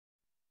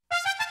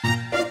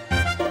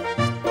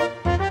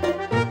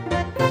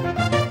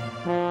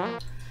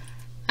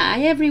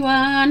Hi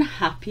everyone,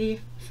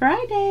 happy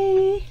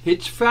Friday!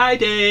 It's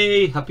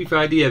Friday! Happy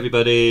Friday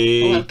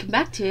everybody! Welcome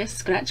back to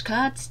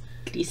Scratchcards,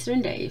 Lisa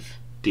and Dave.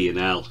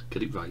 D&L,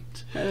 get it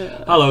right.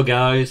 Hello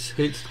guys,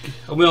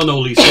 and we all know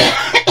Lisa.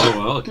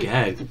 Oh,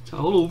 again, it's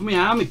all over my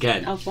arm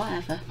again. Oh,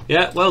 whatever.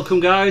 Yeah, welcome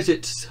guys,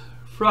 it's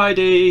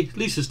Friday.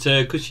 Lisa's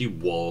turn because she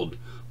won.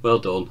 Well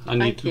done.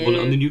 And you won it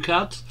on the new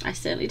cards. I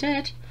certainly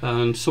did.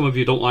 And some of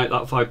you don't like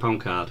that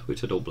 £5 card,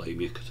 which I don't blame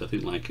you because I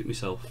didn't like it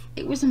myself.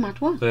 It was a mad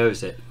one. Where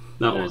is it?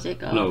 That Where one? is it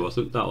gone? No, it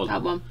wasn't. That one.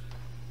 That one.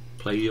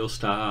 Play your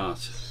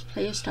stars.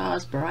 Play your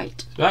stars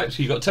bright. Right,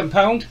 so you got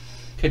 £10.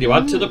 Can you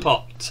add to the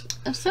pot?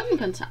 I'm certainly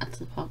going to add to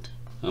the pot.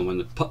 And when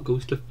the pot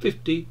goes to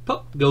 50,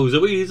 pop goes a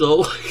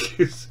weasel.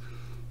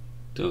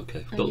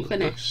 Okay, don't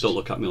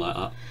look at me like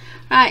that.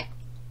 Right,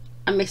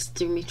 I missed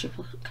doing my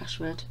triple cash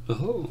word.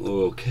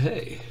 Oh,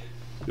 okay.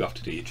 You have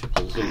to do your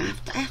triples, don't you?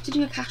 I have to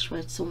do a cash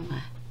word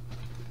somewhere.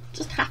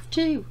 Just have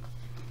to.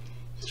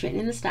 It's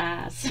written in the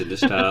stars. It's in the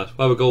stars.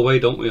 Well, we go away,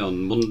 don't we,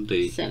 on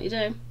Monday? Certainly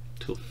do.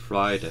 Till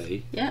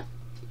Friday. Yeah.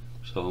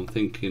 So I'm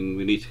thinking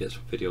we need to get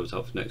some videos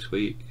out for next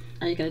week.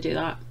 Are you going to do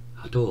that?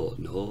 I don't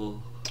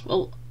know.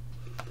 Well,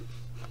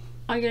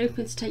 are you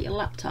open to take your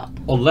laptop?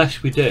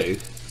 Unless we do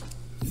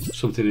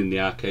something in the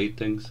arcade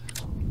things.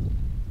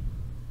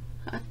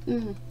 I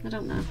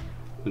don't know.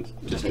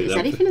 Just Is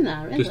anything in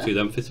there? Just do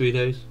them for 3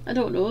 days. I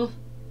don't know.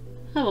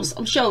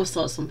 I'm sure we'll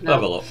sort something out.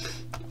 Have a look.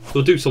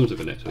 We'll do something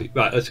for next week.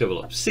 Right, let's have a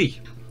look. See.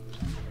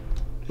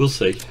 We'll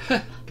see.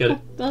 Get it?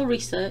 We'll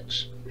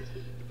research.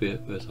 Yeah,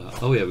 where's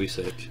that? Oh yeah,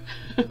 research.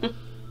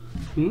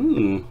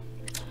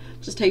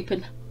 Just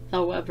hoping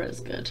our weather is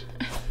good.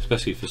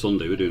 Especially for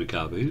Sunday, we're doing a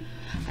car boot.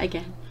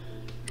 Again.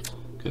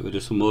 Get rid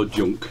of some more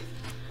junk.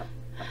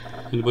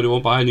 Anybody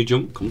want to buy any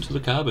junk? Come to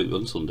the car boot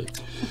on Sunday.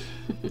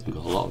 We've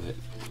got a lot of it.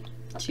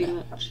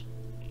 Too much.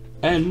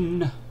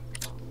 N.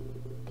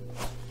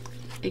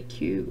 A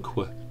Q.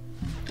 Qu.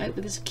 Like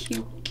with this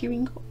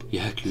queuing up.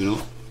 Yeah, queuing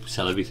up.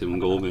 Sell everything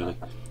and go home really.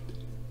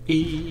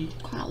 E.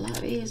 Quite a lot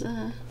of E's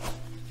there.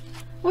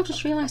 Oh, I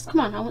just realised. Come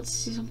on, I want to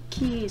see some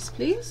keys,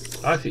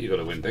 please. I think you're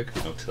going to win big,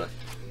 you know, today.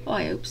 Oh,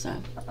 I hope so.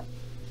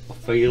 I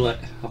feel it.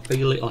 I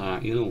feel it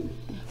like, you know.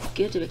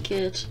 Good of a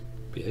kid.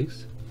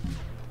 Yes.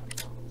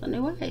 I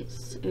know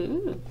ways.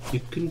 Ooh. You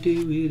can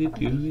do it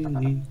if you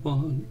really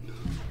want.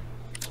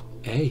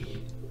 A.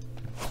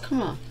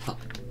 Come on.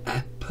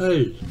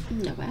 Apple.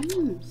 No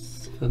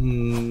M's. A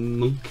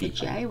monkey. A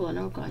J one.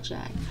 Oh, got a J.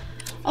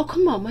 Oh,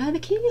 come on. Where are the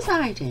keys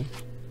hiding?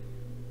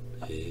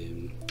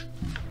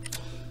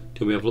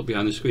 Can we have a look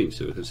behind the screen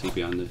so we can see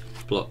behind the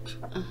blocks?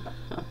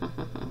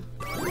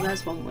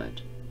 There's one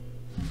word.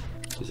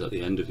 Is that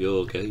the end of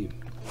your game?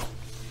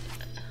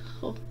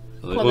 Oh.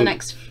 Well, the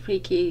next 3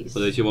 keys.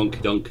 Well, there's your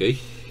wonky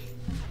donkey.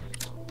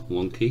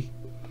 Wonky.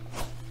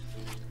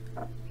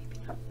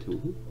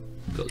 Ooh,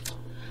 got.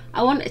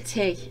 I want a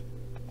T.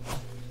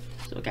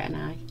 So we'll get an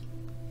I.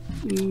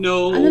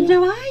 No. And there's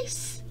no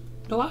ice.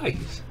 No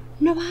eyes.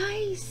 No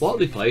ice. What are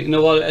they playing? You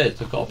know what it is?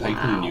 They've got to pay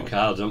for the new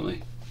cards, haven't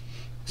they?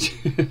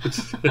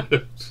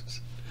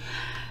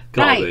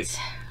 Right.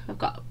 I've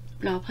got.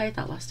 No, I played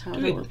that last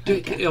time.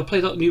 I'll play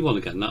that new one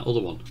again. That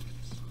other one.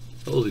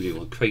 The other new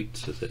one.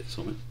 Crates, is it?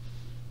 Something.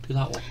 Do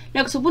that one.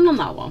 No, because I won on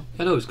that one.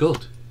 I know it's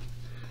good.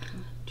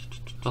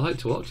 I like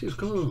to watch it. It's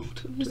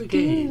good. It's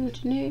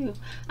good. No,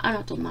 I've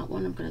not done that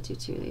one. I'm going to do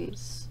 2 of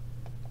these.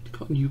 You've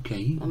got a new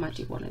game. I might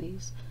do 1 of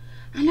these.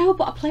 I know,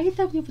 but I played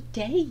them the other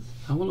day.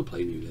 I want to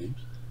play new games.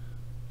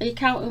 Are you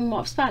counting what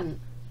I've spent?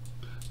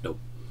 No.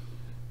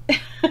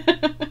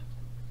 There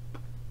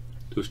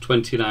was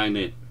 29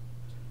 in.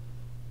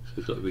 So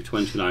it's got to be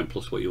 29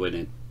 plus what you win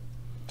in.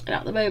 And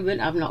at the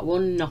moment, I've not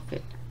won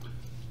nothing.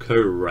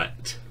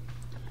 Correct.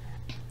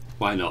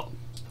 Why not?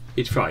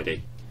 It's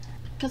Friday.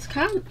 Because I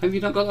can't. Have you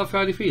not got that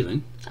Friday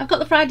feeling? I've got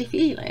the Friday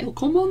feeling. Well,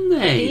 come on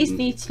then. These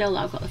need to know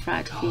that I've got the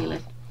Friday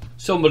feeling.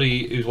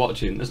 Somebody who's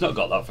watching has not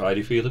got that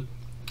Friday feeling.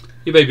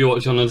 You may be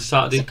watching on a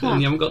Saturday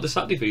and you haven't got the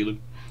Saturday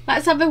feeling.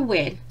 Let's have a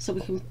win so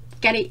we can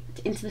get it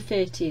into the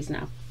 30s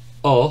now.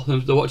 Or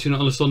they're watching it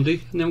on a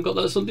Sunday and they haven't got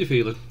that Sunday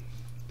feeling.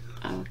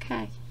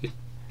 Okay. If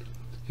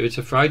it's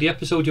a Friday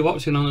episode you're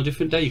watching on a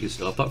different day, you can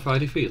still have that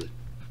Friday feeling.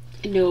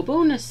 No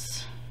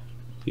bonus.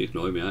 You're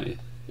ignoring me, aren't you?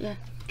 Yeah.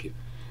 Thank you.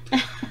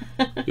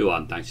 You are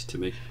nice to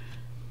me.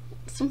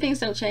 Some things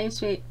don't change,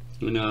 sweet.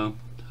 I know.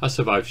 I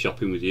survived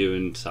shopping with you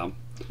and Sam.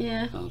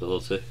 Yeah. Our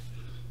daughter.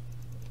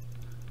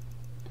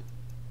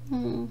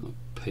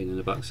 Pain in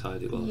the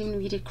backside it was. Even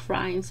if you did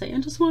cry and say, I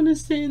just want to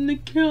sit in the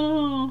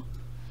car.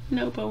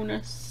 No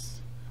bonus.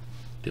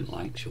 Didn't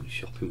like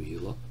shopping with you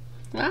lot.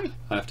 Why?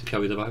 I have to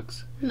carry the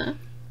bags. No.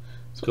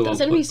 So that's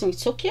the reason we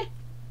took you.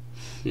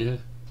 Yeah.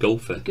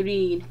 Golfer.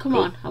 Green. Come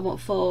on, I want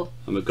 4.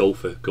 I'm a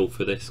golfer. Go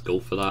for this, go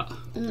for that.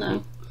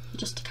 No.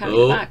 Just to carry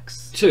the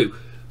bags. 2. Can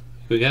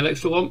we get an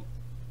extra 1?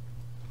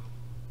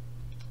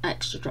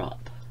 Extra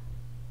drop.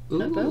 Ooh.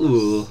 No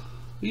bonus.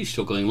 Are you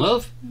struggling,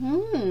 love?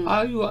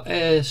 Are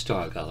you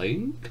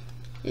struggling?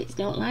 It's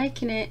not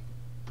liking it.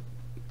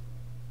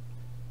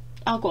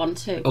 I'll go on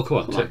 2. Oh, come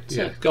on, 2.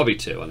 Yeah, gotta be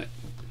 2 on it.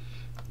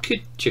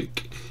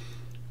 Kitchink.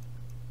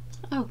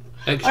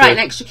 Alright, an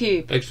extra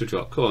cube. Extra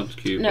drop. Come on,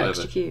 cube. No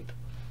whatever. extra cube.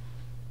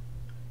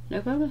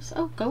 No bonus.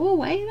 Oh, go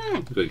away then.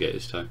 You've got to get it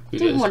this time.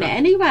 Didn't want it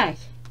anyway.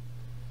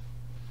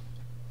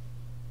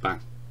 Bang.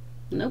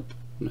 Nope.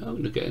 No,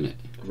 not getting it.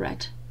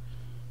 Red.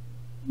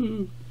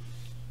 That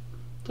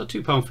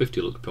 £2.50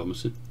 looks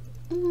promising.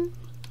 Mm.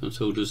 And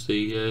so does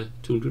the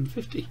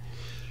 250.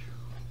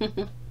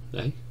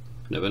 Hey,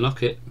 never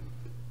knock it.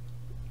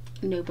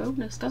 No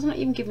bonus. God's not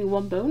even giving me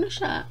one bonus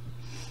yet.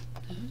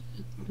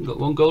 You've got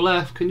one go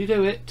left. Can you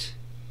do it?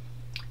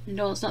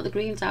 No, it's not the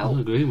green's out. Oh,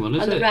 the green one,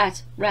 is and it? the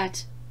red.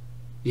 Red.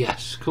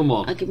 Yes, come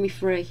on. I'll give me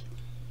 3.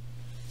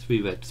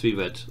 3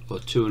 red, or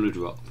 200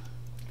 drop.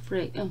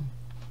 3. Oh.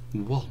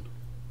 1.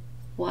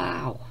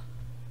 Wow.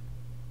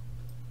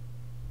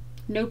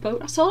 No bonus.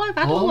 That's all I've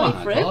had Oh all the way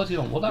my through. God, you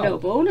don't want that. No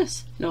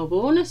bonus. No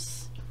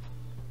bonus.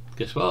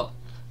 Guess what?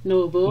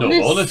 No bonus.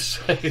 No bonus.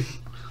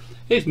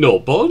 It's no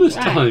bonus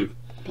time.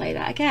 Play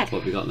that again. What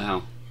have we got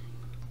now?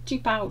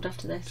 £2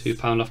 after this.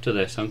 £2 after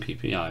this. I'm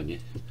keeping an eye on you.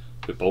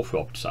 We're both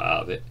robbed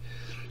out of it.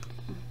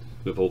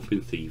 We've both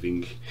been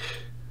thieving.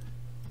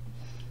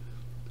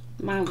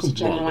 Mine was a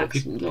general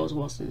accident, yours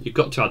wasn't. You've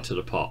got to add to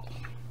the pot.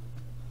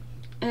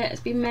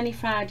 It's been many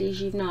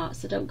Fridays you've not,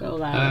 so don't go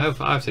there.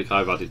 I think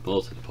I've added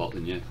more to the pot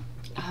than you.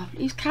 Oh,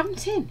 who's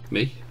counting?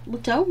 Me?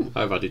 Well, don't.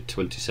 I've added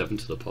 27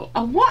 to the pot.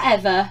 Oh,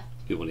 whatever.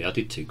 You only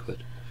added £2.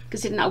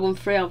 Because didn't I won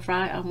 3 on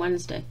Friday, on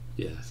Wednesday?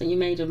 Yeah. So you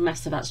made a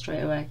mess of that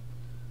straight away.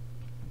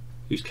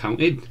 Who's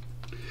counting?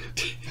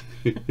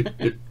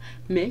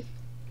 Me?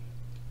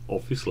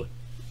 Obviously.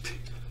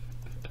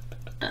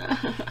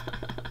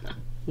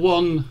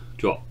 1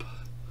 drop.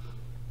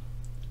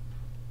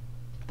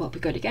 What are we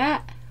going to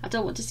get? I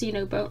don't want to see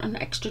no an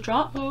extra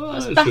drop. Oh,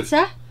 that's that's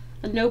better.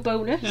 And no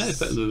bonus. Yeah, it's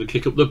better than the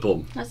kick up the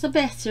bum. That's a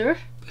better.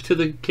 Better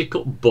than kick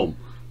up bum.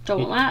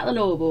 Don't like the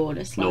no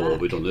bonus. No,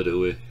 like. we don't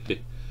do we?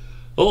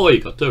 Oh,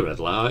 you got the red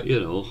light, you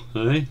know,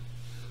 eh?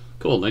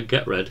 Come on then,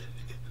 get red.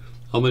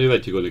 How many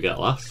red are you going to get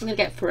last? I'm going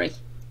to get 3.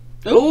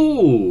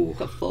 Oh!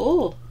 Got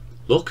 4.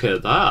 Look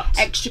at that.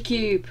 Extra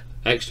cube.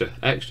 Extra.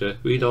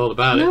 Read all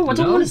about it. No, I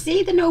don't want to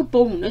see the no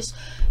bonus.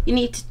 You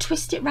need to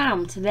twist it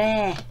round to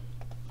there.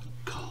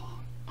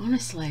 God.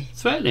 Honestly.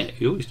 Threaten it,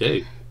 you always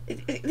do.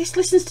 This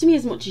listens to me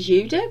as much as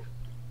you do.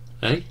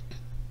 Eh?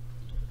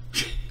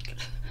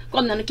 Go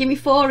on then, give me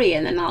 4 here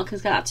and then I'll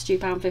get that to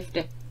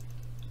 £2.50.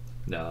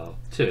 No.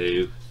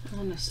 2.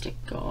 Honest to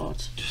God.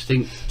 Just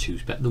think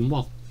 2's better than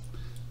 1.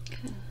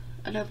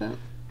 I know, but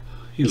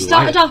You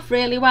started off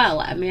really well,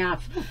 letting me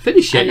have.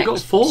 Finish it, you got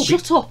 4.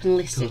 Shut up and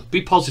listen.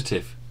 Be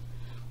positive.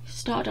 You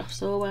started off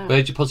so well.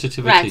 Where's your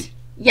positivity? Red.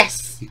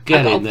 Yes.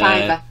 Get I got in a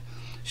there. 5.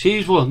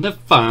 She's won the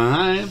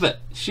 5.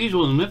 She's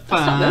won the 5.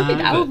 That's not moving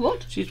now,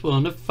 would. She's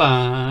won the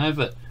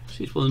 5.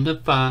 She's won the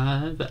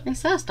 5.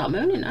 Yes, I'll start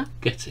moaning now.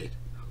 Get it.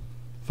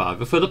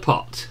 5 for the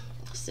pot.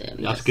 Serious.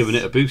 That's giving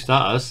it a boost,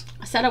 that has.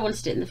 I said I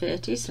wanted it in the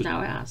 30s, so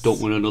now it has.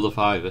 Don't win another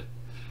 5.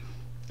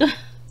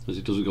 Because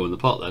it doesn't go in the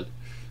pot then.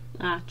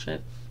 Ah, true.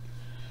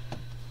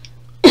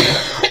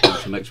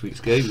 For next week's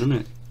game,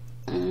 doesn't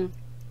it?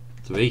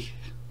 3.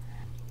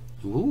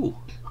 Ooh.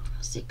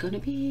 What's it going to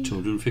be?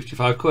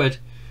 £255.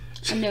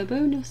 And no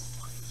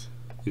bonus.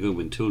 You're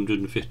going to win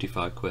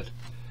 £255.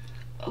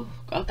 Oh,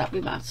 God, that'd be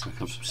bad. I can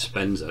have some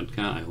spends then,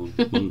 can't I, on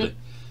Monday?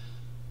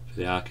 For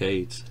the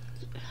arcades.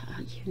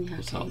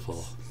 What's that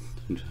for?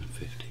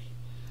 150.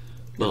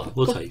 Well,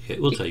 we'll take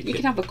it. We'll take it. You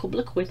can have a couple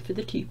of quid for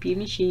the 2p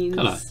machines.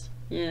 Can I?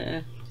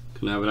 Yeah.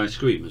 Can I have an ice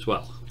cream as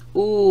well?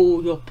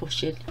 Oh, you're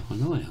pushing. I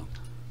know I am.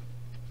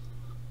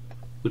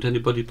 Would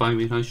anybody buy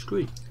me an ice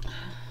cream?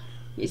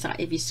 Is that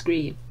if you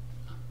scream?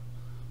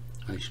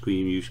 Ice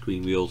cream, you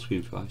scream, we all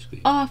scream for ice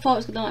cream. Oh, I thought it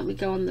was going to let me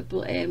go on the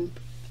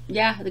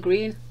yeah, the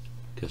green.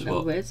 Guess No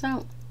what? words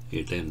out.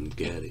 You didn't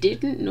get it.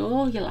 Didn't.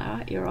 No, you're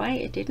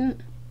right. It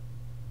didn't.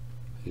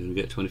 You're going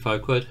to get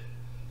 £25.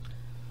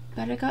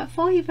 Better got a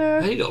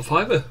 £5. Hey, you got a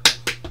 £5.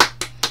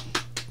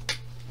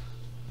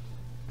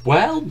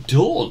 Well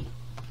done.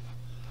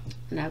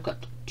 Now I've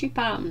got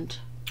 £2.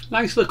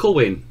 Nice little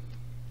win.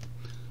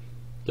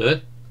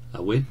 There,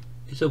 a win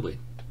is a win.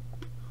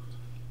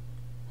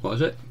 What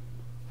is it?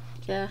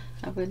 Yeah,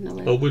 I win.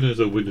 A win is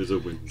a win is a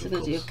win. So I'm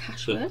going to do a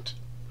cash word.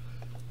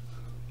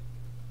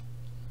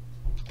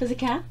 Does it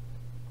count?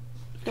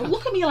 Don't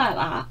look at me like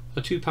that.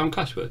 A £2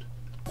 cash word?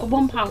 A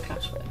 £1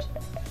 cash word.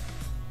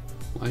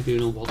 Why are you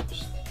doing all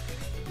ones?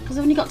 Because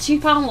I've only got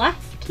 £2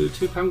 left. Do a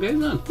 £2 game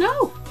then.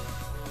 No.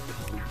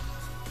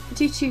 I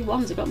do 2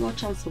 ones, I've got more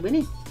chance of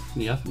winning.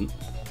 You haven't.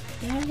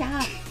 Yeah,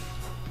 yeah.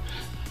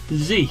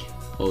 Z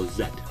or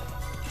Z?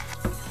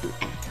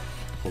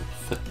 Or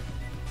F?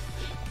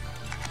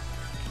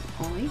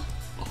 Oi.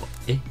 Or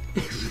I?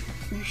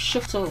 You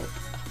shut up.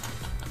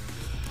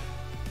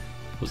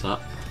 What's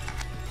that?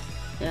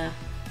 Yeah.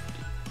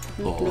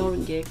 I'm Oh.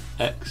 ignoring you.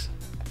 X.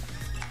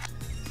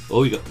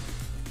 Oh, you got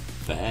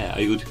fair. Are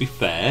you going to be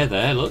fair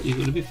there? Look, you're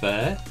going to be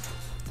fair.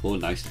 Oh,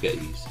 nice to get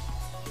these.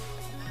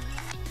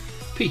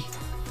 P.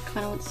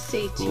 I want to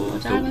see 2 Oh, more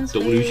diamonds,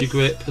 don't lose your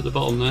grip at the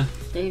bottom there.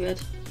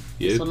 David.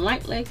 You. It's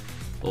unlikely.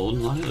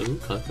 Unlikely. Oh,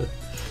 clever.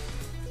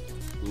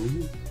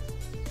 Ooh.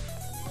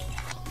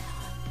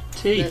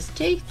 T. There's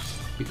T.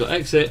 You got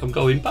exit. I'm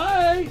going.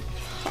 Bye.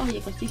 Oh,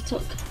 you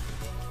took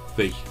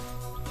V.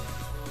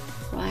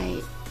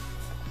 right.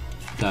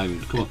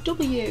 Diamond. Come on.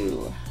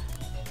 W.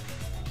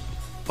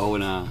 O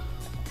and R.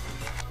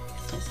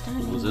 There's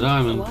diamond. There's a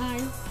diamond.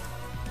 Y.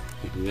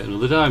 You can get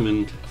another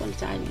diamond. Come on,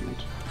 diamond.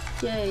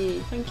 Yay!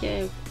 Thank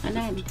you. And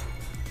M.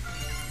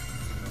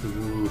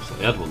 Ooh, so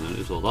I had one then. It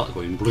was all that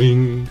going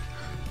bling.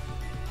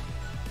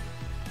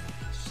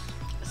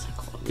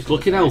 It's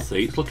looking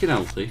healthy. It's looking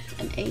healthy.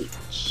 An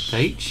H.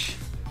 H.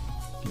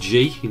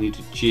 G. You need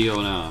a G or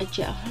an R. A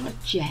J. A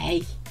J.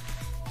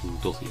 I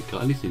don't think you've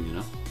got anything, you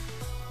know.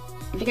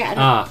 If you get an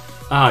R.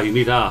 R. You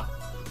need R.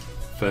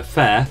 For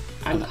fair.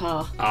 and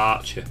car.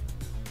 Archer.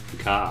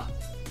 Car.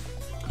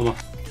 Come on.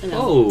 No.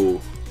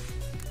 Oh.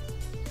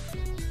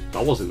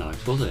 That wasn't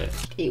nice, was it?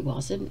 It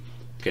wasn't.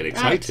 Get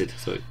excited. Right.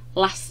 So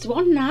last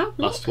one now.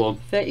 Last Look. one.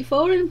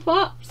 34 in the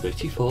pot.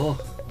 34.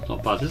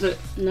 Not bad, is it?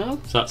 No.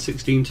 So that's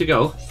 16 to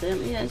go.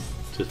 Certainly is.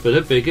 Just for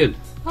the big one.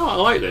 Oh, I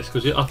like this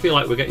because I feel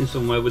like we're getting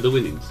somewhere with the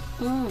winnings.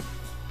 Mm.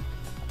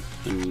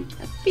 And,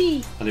 A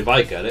B. and if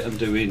I get it, I'm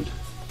doing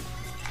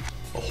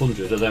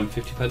 100 of them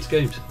 50p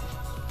games.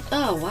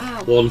 Oh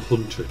wow.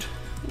 100.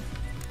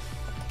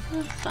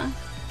 That's fine.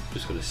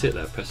 Just going to sit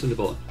there pressing the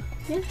button.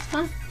 Yeah, it's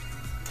fine.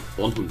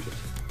 100.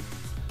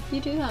 You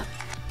do that.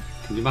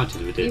 Can you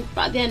imagine if we did?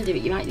 But at the end of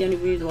it, you might only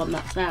be the one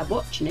that's there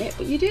watching it,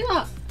 but you do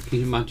that. Can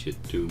you imagine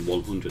doing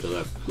 100 of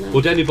them? No.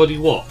 Would anybody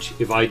watch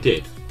if I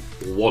did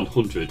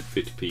 100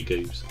 50p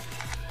games?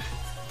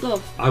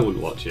 Love. I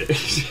wouldn't watch it.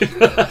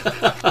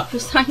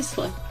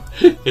 Precisely.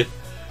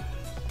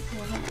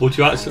 Would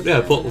you actually?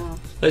 Yeah, but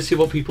let's see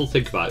what people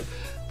think about it.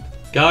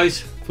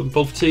 Guys from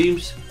both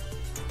teams,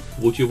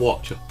 would you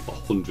watch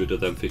 100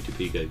 of them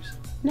 50p games?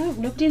 No,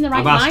 nobody in the right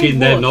I'm mind asking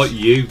them, would. not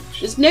you.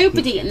 There's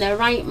nobody in their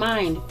right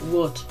mind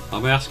would.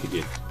 I'm asking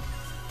you.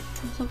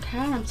 I don't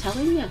care, I'm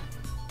telling you.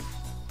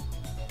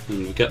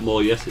 And we get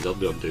more yeses, I'm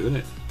doing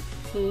it.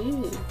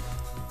 Ooh.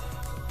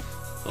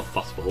 I'll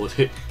fast forward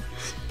it.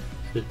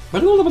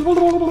 All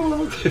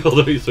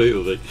the way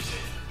through with it.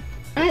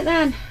 Right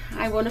then,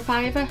 I won a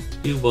fiver.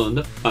 You won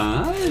the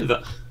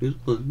 5. You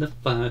won the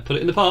 5. Put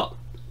it in the pot.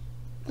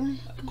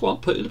 Go on,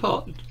 put it in the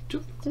pot.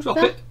 Drop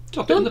done. it.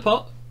 Drop it in the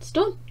pot. It's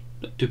done.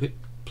 Do it,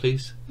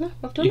 please. No,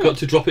 I've done You've it. got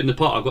to drop it in the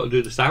pot. I've got to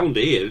do the sound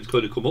here. It's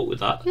going to come up with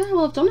that. Yeah,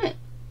 well, I've done it.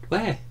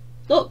 Where?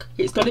 Look,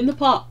 it's gone in the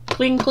pot.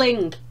 Cling,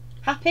 cling.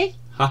 Happy?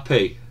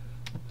 Happy.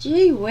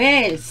 Gee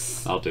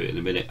whiz. I'll do it in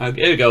a minute.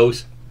 Here it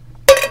goes.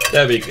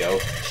 There we go.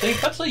 See,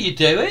 that's how you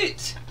do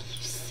it.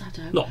 I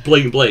don't. Not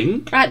bling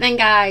bling. Right then,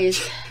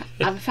 guys.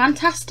 Have a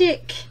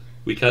fantastic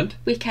Weekend.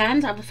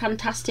 weekend. Have a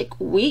fantastic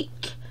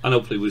week. And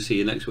hopefully we'll see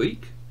you next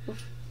week.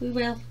 We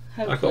will,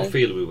 hopefully. I've got a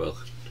feeling we will.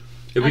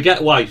 If we get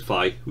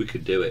Wi-Fi, we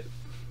can do it.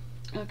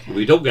 Okay. If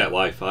we don't get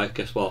Wi-Fi,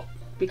 guess what?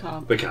 We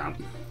can't. We can't.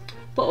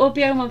 But we'll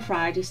be home on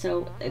Friday,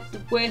 so if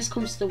the worst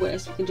comes to the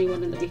worst, we can do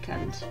one on the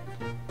weekend.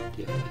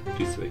 Yeah,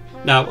 do 3.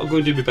 Now, I'm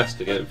going to do my best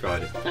to get it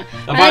Friday. No.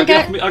 I might be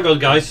off me, hang on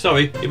guys,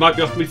 sorry. It might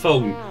be off my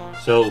phone.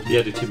 So the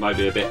editing might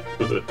be a bit...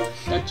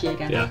 Dodgy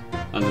again. Yeah,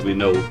 and there'll be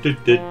no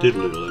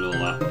diddle and all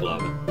that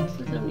blather.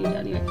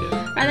 Anyway.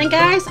 Right then,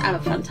 guys, have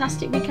a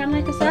fantastic weekend,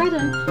 like I said,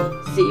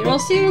 and see you all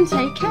soon.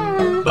 Take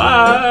care.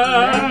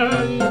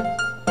 Bye. Bye.